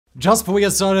Just before we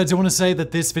get started, I do want to say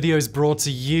that this video is brought to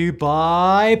you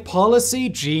by Policy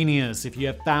Genius. If you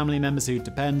have family members who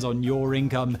depend on your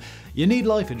income, you need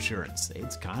life insurance.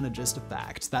 It's kind of just a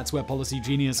fact. That's where Policy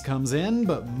Genius comes in,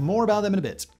 but more about them in a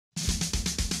bit.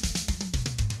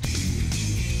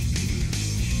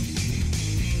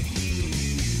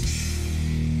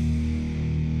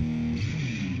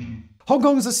 Hong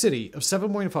Kong is a city of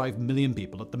 7.5 million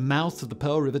people at the mouth of the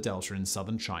Pearl River Delta in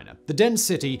southern China. The dense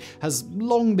city has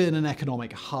long been an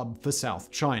economic hub for South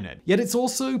China, yet it's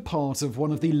also part of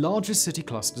one of the largest city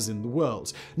clusters in the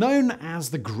world. Known as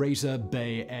the Greater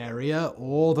Bay Area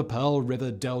or the Pearl River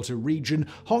Delta region,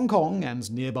 Hong Kong and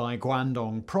nearby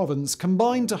Guangdong province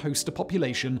combine to host a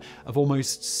population of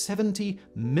almost 70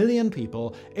 million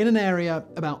people in an area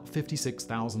about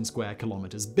 56,000 square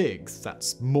kilometers big.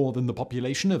 That's more than the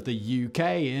population of the UK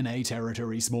in a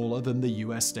territory smaller than the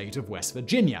US state of West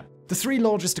Virginia. The three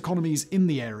largest economies in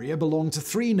the area belong to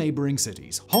three neighboring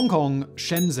cities: Hong Kong,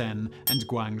 Shenzhen, and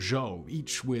Guangzhou,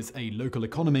 each with a local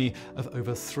economy of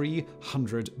over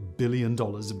 $300 billion of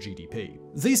GDP.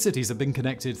 These cities have been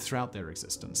connected throughout their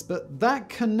existence, but that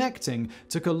connecting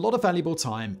took a lot of valuable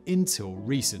time until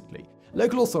recently.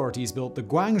 Local authorities built the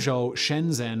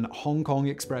Guangzhou-Shenzhen-Hong Kong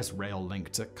Express Rail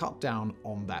Link to cut down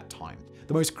on that time.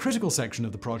 The most critical section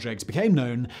of the project became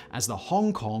known as the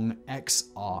Hong Kong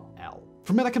XRL.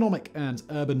 From an economic and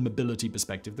urban mobility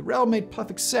perspective, the rail made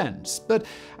perfect sense, but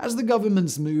as the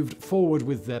governments moved forward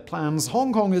with their plans,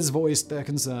 Hong Kongers voiced their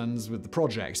concerns with the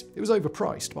project. It was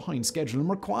overpriced, behind schedule, and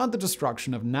required the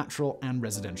destruction of natural and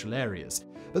residential areas.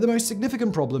 But the most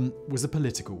significant problem was a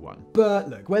political one. But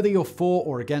look, whether you're for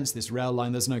or against this rail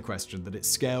line, there's no question that its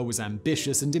scale was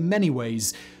ambitious, and in many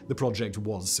ways, the project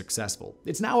was successful.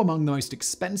 It's now among the most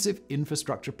expensive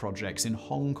infrastructure projects in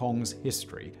Hong Kong's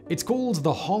history. It's called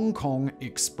the Hong Kong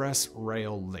Express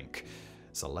Rail Link.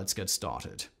 So let's get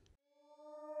started.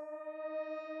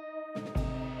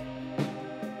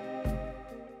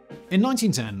 In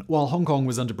 1910, while Hong Kong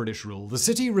was under British rule, the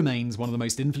city remains one of the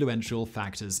most influential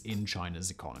factors in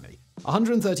China's economy.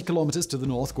 130 kilometers to the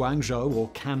north, Guangzhou, or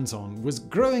Canton, was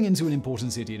growing into an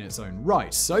important city in its own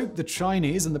right, so the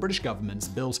Chinese and the British governments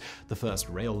built the first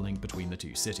rail link between the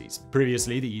two cities.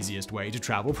 Previously, the easiest way to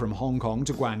travel from Hong Kong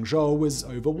to Guangzhou was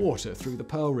over water through the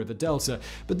Pearl River Delta,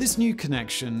 but this new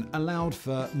connection allowed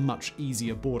for much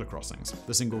easier border crossings.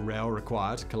 The single rail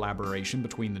required collaboration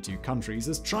between the two countries,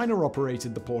 as China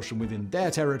operated the portion within their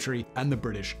territory and the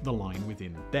British the line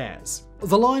within theirs.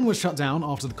 The line was shut down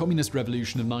after the Communist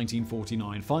Revolution of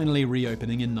 1949, finally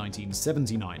reopening in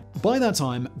 1979. By that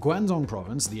time, Guangdong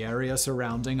Province, the area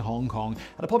surrounding Hong Kong,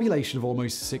 had a population of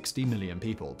almost 60 million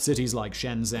people. Cities like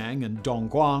Shenzhen and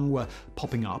Dongguan were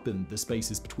popping up in the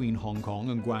spaces between Hong Kong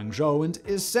and Guangzhou and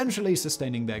essentially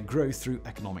sustaining their growth through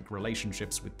economic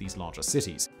relationships with these larger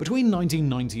cities. Between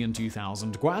 1990 and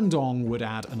 2000, Guangdong would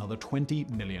add another 20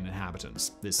 million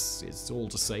inhabitants. This is all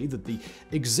to say that the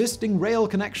existing rail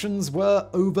connections were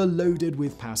overloaded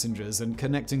with passengers, and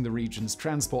connecting the region's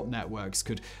transport networks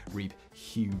could reap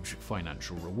huge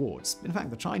financial rewards. In fact,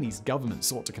 the Chinese government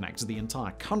sought to connect the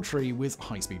entire country with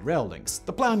high-speed rail links.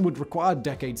 The plan would require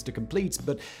decades to complete,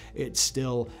 but it's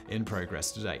still in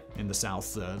progress today. In the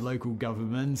south, the local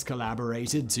governments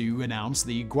collaborated to announce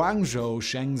the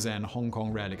Guangzhou-Shenzhen-Hong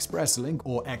Kong Rail Express Link,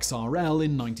 or XRL,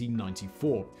 in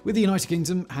 1994. With the United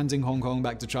Kingdom handing Hong Kong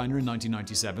back to China in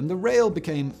 1997, the rail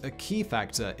became a key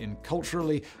factor in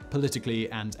culturally, politically,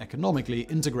 and economically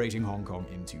integrating Hong Kong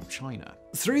into China.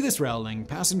 Through this rail link,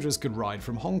 passengers could ride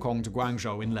from Hong Kong to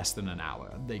Guangzhou in less than an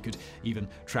hour. They could even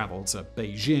travel to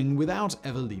Beijing without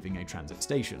ever leaving a transit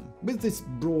station. With this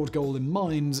broad goal in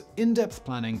mind, in-depth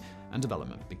planning and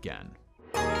development began.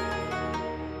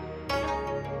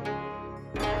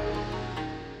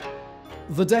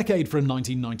 The decade from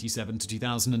 1997 to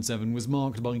 2007 was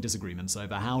marked by disagreements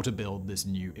over how to build this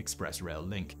new express rail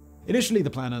link. Initially, the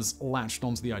planners latched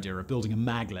onto the idea of building a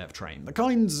maglev train, the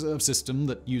kind of system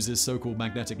that uses so-called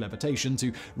magnetic levitation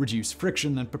to reduce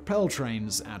friction and propel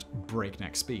trains at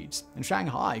breakneck speeds. In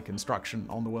Shanghai, construction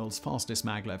on the world's fastest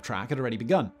maglev track had already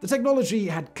begun. The technology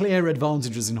had clear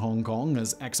advantages in Hong Kong,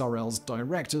 as XRL's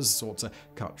directors sought to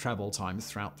cut travel times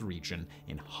throughout the region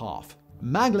in half.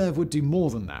 Maglev would do more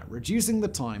than that, reducing the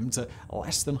time to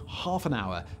less than half an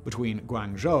hour between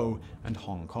Guangzhou and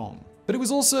Hong Kong. But it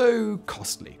was also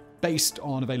costly. Based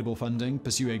on available funding,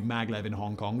 pursuing maglev in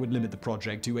Hong Kong would limit the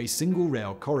project to a single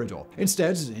rail corridor.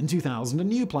 Instead, in 2000, a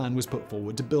new plan was put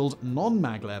forward to build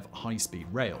non-maglev high-speed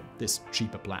rail. This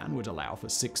cheaper plan would allow for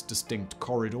 6 distinct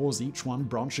corridors, each one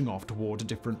branching off toward a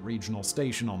different regional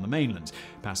station on the mainland.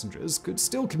 Passengers could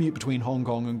still commute between Hong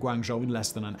Kong and Guangzhou in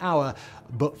less than an hour,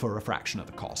 but for a fraction of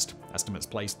the cost. Estimates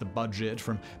placed the budget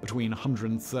from between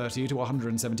 130 to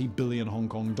 170 billion Hong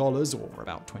Kong dollars, or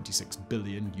about 26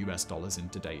 billion US dollars in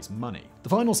today's money. The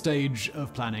final stage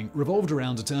of planning revolved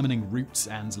around determining routes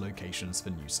and locations for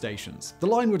new stations. The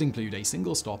line would include a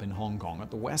single stop in Hong Kong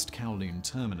at the West Kowloon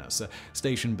terminus, a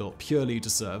station built purely to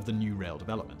serve the new rail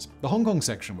development. The Hong Kong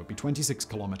section would be 26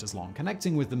 kilometers long,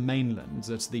 connecting with the mainland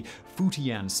at the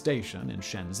Futian station in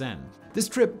Shenzhen. This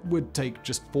trip would take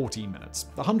just 14 minutes.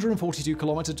 The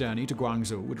 142-kilometer journey to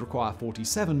Guangzhou would require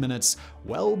 47 minutes,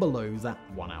 well below that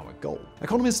 1-hour goal.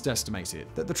 Economists estimated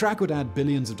that the track would add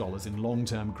billions of dollars in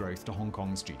long-term growth to Hong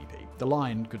Kong's GDP. The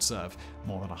line could serve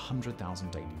more than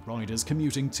 100,000 daily riders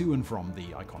commuting to and from the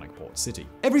iconic port city.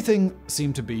 Everything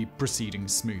seemed to be proceeding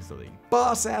smoothly,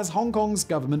 but as Hong Kong's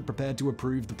government prepared to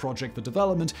approve the project for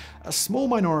development, a small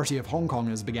minority of Hong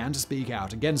Kongers began to speak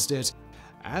out against it,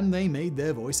 and they made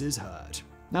their voices heard.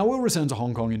 Now, we'll return to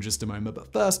Hong Kong in just a moment,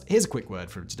 but first, here's a quick word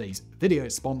from today's video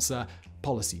sponsor,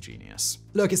 Policygenius.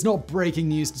 Look, it's not breaking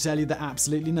news to tell you that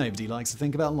absolutely nobody likes to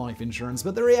think about life insurance,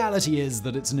 but the reality is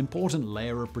that it's an important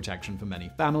layer of protection for many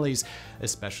families,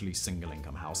 especially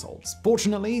single-income households.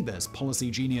 Fortunately, there's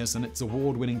Policygenius and its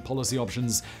award-winning policy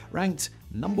options ranked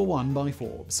number 1 by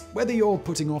Forbes. Whether you're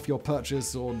putting off your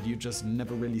purchase or you just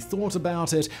never really thought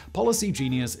about it,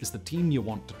 Policygenius is the team you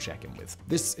want to check in with.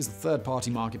 This is a third-party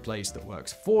marketplace that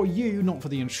works for you, not for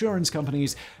the insurance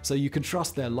companies, so you can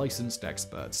trust their licensed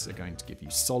experts are going to give you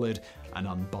solid and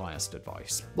unbiased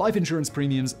advice. Life insurance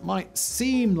premiums might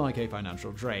seem like a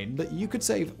financial drain, but you could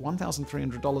save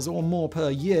 $1,300 or more per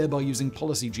year by using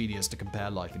Policygenius to compare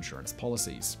life insurance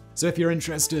policies. So if you're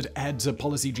interested, head to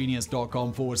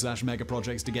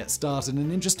policygenius.com/megaprojects to get started,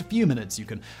 and in just a few minutes you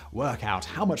can work out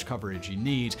how much coverage you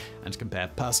need and compare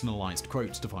personalized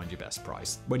quotes to find your best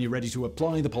price. When you're ready to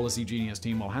apply, the Policygenius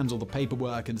team will handle the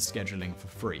paperwork and scheduling for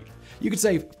free. You could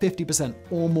save 50%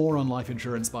 or more on life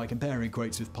insurance by comparing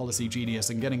quotes with Policygenius,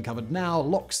 and getting covered now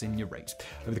locks in your rate.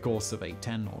 Over the course of a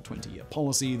 10 or 20-year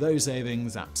policy, those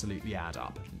savings absolutely add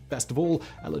up. Best of all,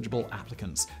 eligible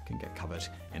applicants can get covered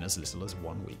in as little as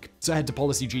 1 week. So head to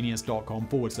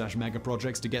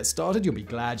policygenius.com/megaprojects to get started. You'll be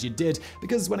glad you did,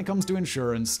 because when it comes to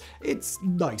insurance, it's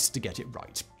nice to get it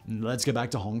right. Let's get back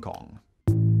to Hong Kong.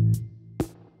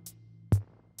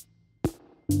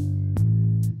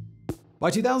 By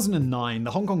 2009,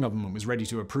 the Hong Kong government was ready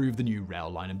to approve the new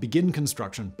rail line and begin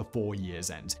construction before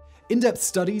year's end. In-depth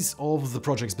studies of the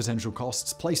project's potential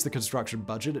costs placed the construction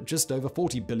budget at just over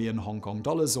 40 billion Hong Kong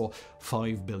dollars, or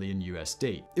 5 billion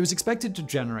USD. It was expected to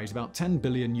generate about 10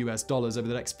 billion US dollars over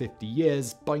the next 50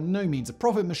 years, by no means a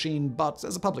profit machine, but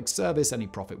as a public service, any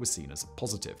profit was seen as a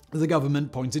positive. The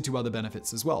government pointed to other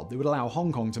benefits as well. It would allow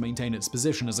Hong Kong to maintain its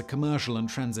position as a commercial and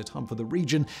transit hub for the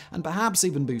region, and perhaps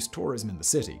even boost tourism in the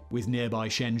city. With nearby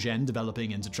Shenzhen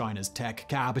developing into China's tech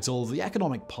capital, the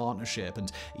economic partnership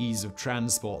and ease of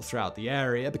transport throughout the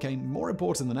area became more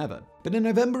important than ever. But in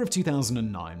November of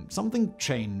 2009, something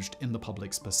changed in the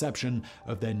public's perception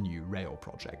of their new rail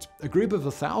project. A group of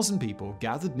 1,000 people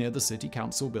gathered near the city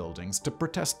council buildings to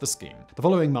protest the scheme. The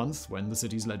following month, when the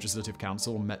city's legislative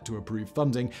council met to approve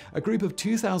funding, a group of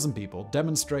 2,000 people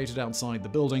demonstrated outside the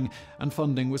building, and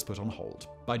funding was put on hold.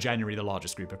 By January, the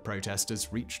largest group of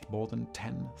protesters reached more than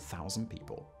 10,000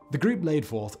 people. The group laid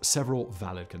forth several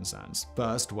valid concerns.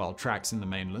 First, while tracks in the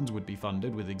mainland would be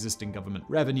funded with existing government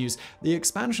revenues, the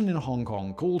expansion in Hong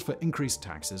Kong called for increased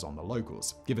taxes on the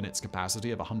locals. Given its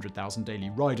capacity of 100,000 daily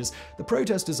riders, the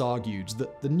protesters argued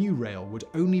that the new rail would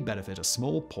only benefit a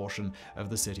small portion of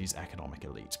the city's economic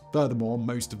elite. Furthermore,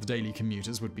 most of the daily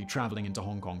commuters would be traveling into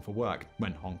Hong Kong for work.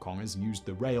 When Hong Kongers used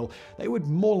the rail, they would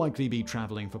more likely be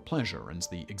traveling for pleasure, and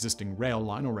the existing rail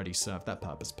line already served that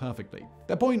purpose perfectly.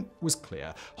 Their point was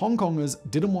clear. Hong Kongers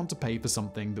didn't want to pay for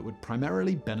something that would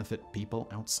primarily benefit people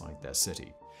outside their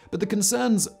city. But the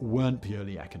concerns weren't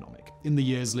purely economic. In the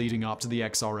years leading up to the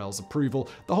XRL's approval,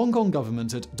 the Hong Kong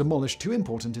government had demolished 2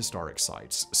 important historic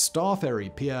sites, Star Ferry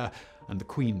Pier and the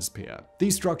Queen's Pier.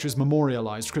 These structures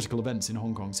memorialized critical events in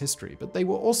Hong Kong's history, but they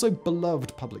were also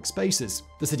beloved public spaces.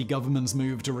 The city government's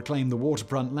move to reclaim the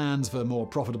waterfront lands for more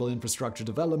profitable infrastructure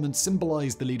development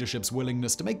symbolized the leadership's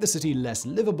willingness to make the city less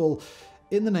livable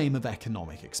in the name of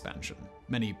economic expansion.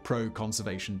 Many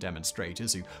pro-conservation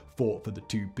demonstrators who fought for the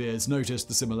 2 piers noticed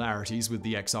the similarities with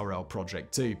the XRL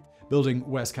project too. Building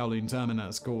West Kowloon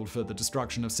Terminus called for the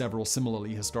destruction of several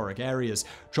similarly historic areas.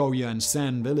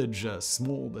 Choyuan-sen Village, a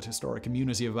small but historic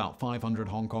community of about 500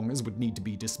 Hong Kongers, would need to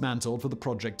be dismantled for the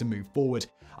project to move forward.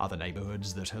 Other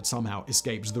neighborhoods that had somehow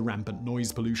escaped the rampant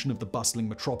noise pollution of the bustling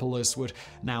metropolis would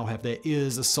now have their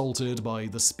ears assaulted by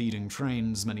the speeding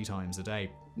trains many times a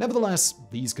day. Nevertheless,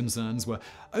 these concerns were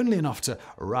only enough to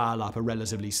rile up a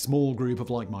relatively small group of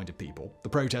like-minded people. The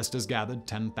protesters gathered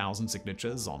 10,000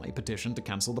 signatures on a petition to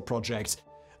cancel the project,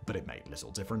 but it made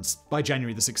little difference. By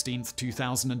January 16,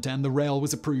 2010, the rail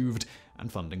was approved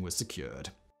and funding was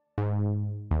secured.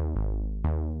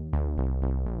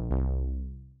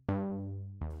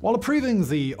 While approving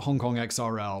the Hong Kong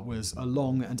XRL was a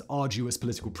long and arduous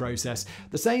political process,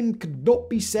 the same could not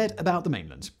be said about the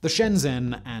mainland. The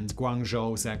Shenzhen and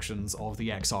Guangzhou sections of the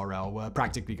XRL were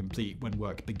practically complete when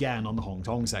work began on the Hong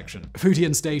Kong section.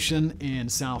 Futian Station in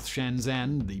South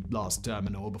Shenzhen, the last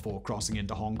terminal before crossing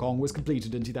into Hong Kong, was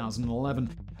completed in 2011.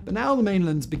 But now the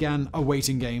mainland began a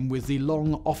waiting game with the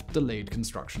long, oft-delayed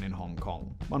construction in Hong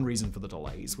Kong. One reason for the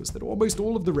delays was that almost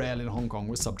all of the rail in Hong Kong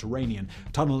was subterranean.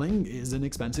 Tunneling is an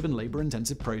expensive and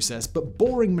labor-intensive process, but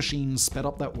boring machines sped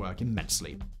up that work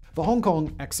immensely. For Hong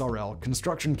Kong XRL,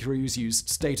 construction crews used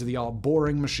state-of-the-art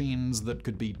boring machines that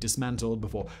could be dismantled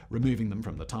before removing them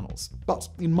from the tunnels. But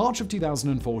in March of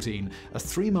 2014, a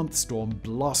 3-month storm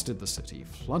blasted the city,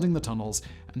 flooding the tunnels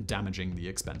and damaging the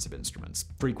expensive instruments.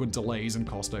 Frequent delays and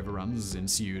cost overruns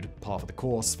ensued, par for the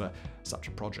course for such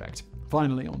a project.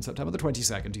 Finally, on September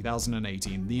 22,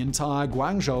 2018, the entire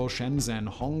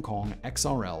Guangzhou-Shenzhen-Hong Kong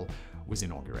XRL was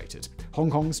inaugurated. Hong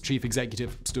Kong's chief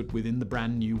executive stood within the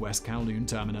brand new West Kowloon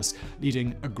terminus,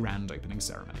 leading a grand opening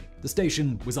ceremony. The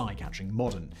station was eye-catching,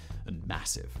 modern, and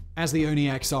massive. As the only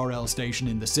XRL station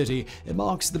in the city, it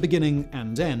marks the beginning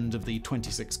and end of the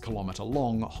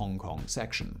 26-kilometer-long Hong Kong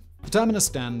section. The terminus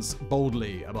stands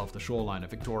boldly above the shoreline of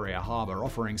Victoria Harbour,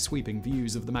 offering sweeping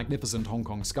views of the magnificent Hong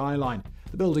Kong skyline.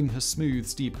 The building has smooth,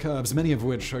 steep curves, many of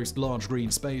which host large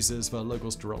green spaces for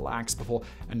locals to relax before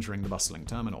entering the bustling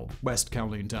terminal. West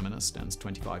Kowloon Terminus stands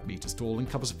 25 meters tall and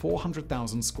covers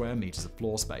 400,000 square meters of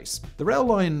floor space. The rail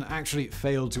line actually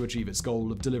failed to achieve its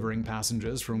goal of delivering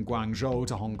passengers from Guangzhou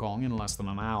to Hong Kong in less than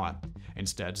an hour.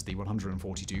 Instead, the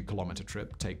 142-kilometer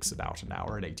trip takes about an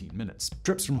hour and 18 minutes.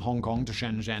 Trips from Hong Kong to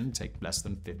Shenzhen take less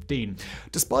than 15.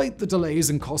 Despite the delays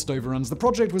and cost overruns, the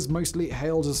project was mostly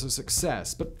hailed as a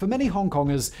success, but for many Hong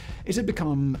Kongers, it had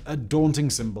become a daunting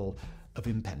symbol of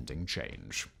impending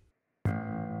change.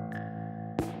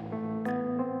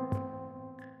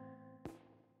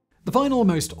 The final,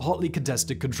 most hotly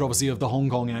contested controversy of the Hong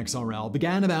Kong XRL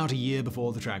began about a year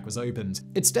before the track was opened.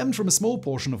 It stemmed from a small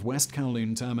portion of West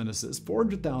Kowloon Terminus's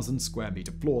 400,000 square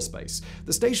meter floor space.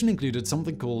 The station included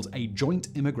something called a joint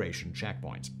immigration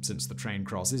checkpoint. Since the train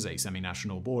crosses a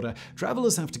semi-national border,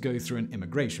 travelers have to go through an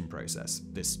immigration process.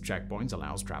 This checkpoint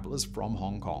allows travelers from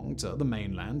Hong Kong to the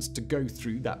mainland to go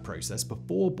through that process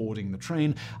before boarding the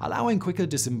train, allowing quicker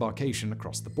disembarkation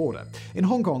across the border. In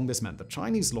Hong Kong, this meant that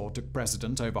Chinese law took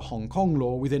precedent over Hong Kong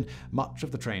law within much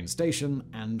of the train station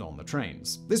and on the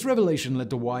trains. This revelation led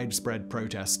to widespread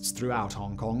protests throughout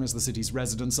Hong Kong as the city's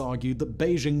residents argued that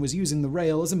Beijing was using the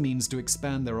rail as a means to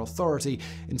expand their authority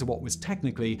into what was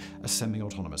technically a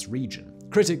semi-autonomous region.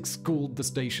 Critics called the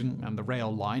station and the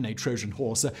rail line a Trojan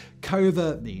horse, a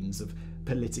covert means of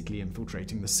politically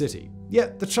infiltrating the city.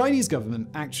 Yet, the Chinese government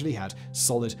actually had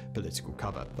solid political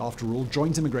cover. After all,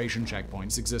 joint immigration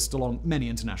checkpoints exist along many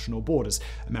international borders.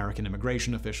 American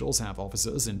immigration officials have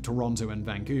offices in Toronto and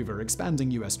Vancouver,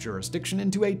 expanding US jurisdiction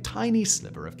into a tiny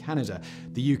sliver of Canada.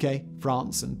 The UK,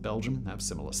 France, and Belgium have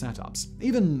similar setups.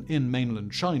 Even in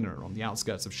mainland China, on the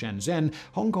outskirts of Shenzhen,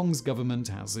 Hong Kong's government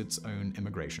has its own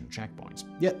immigration checkpoint.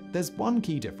 Yet, there's one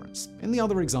key difference. In the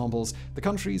other examples, the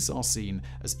countries are seen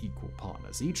as equal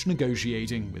partners, each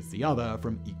negotiating with the other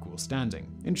from equal standing.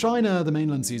 In China, the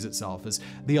mainland sees itself as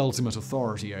the ultimate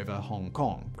authority over Hong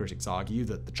Kong. Critics argue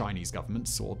that the Chinese government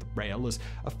saw the rail as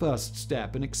a first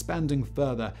step in expanding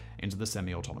further into the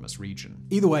semi-autonomous region.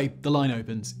 Either way, the line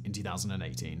opened in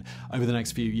 2018. Over the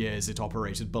next few years, it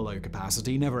operated below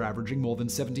capacity, never averaging more than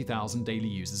 70,000 daily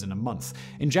users in a month.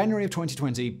 In January of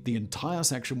 2020, the entire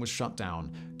section was shut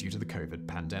down due to the COVID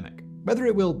pandemic. Whether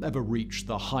it will ever reach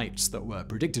the heights that were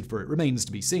predicted for it remains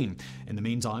to be seen. In the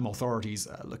meantime, authorities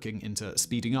are looking into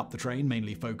speeding up the train,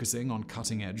 mainly focusing on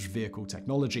cutting-edge vehicle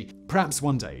technology. Perhaps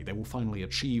one day they will finally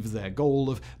achieve their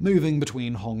goal of moving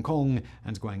between Hong Kong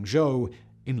and Guangzhou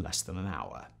in less than an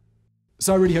hour.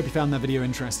 So I really hope you found that video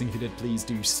interesting. If you did, please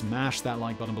do smash that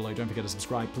like button below. Don't forget to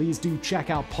subscribe. Please do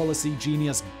check out Policy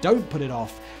Genius. Don't put it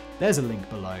off. There's a link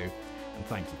below. And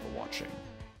thank you for watching.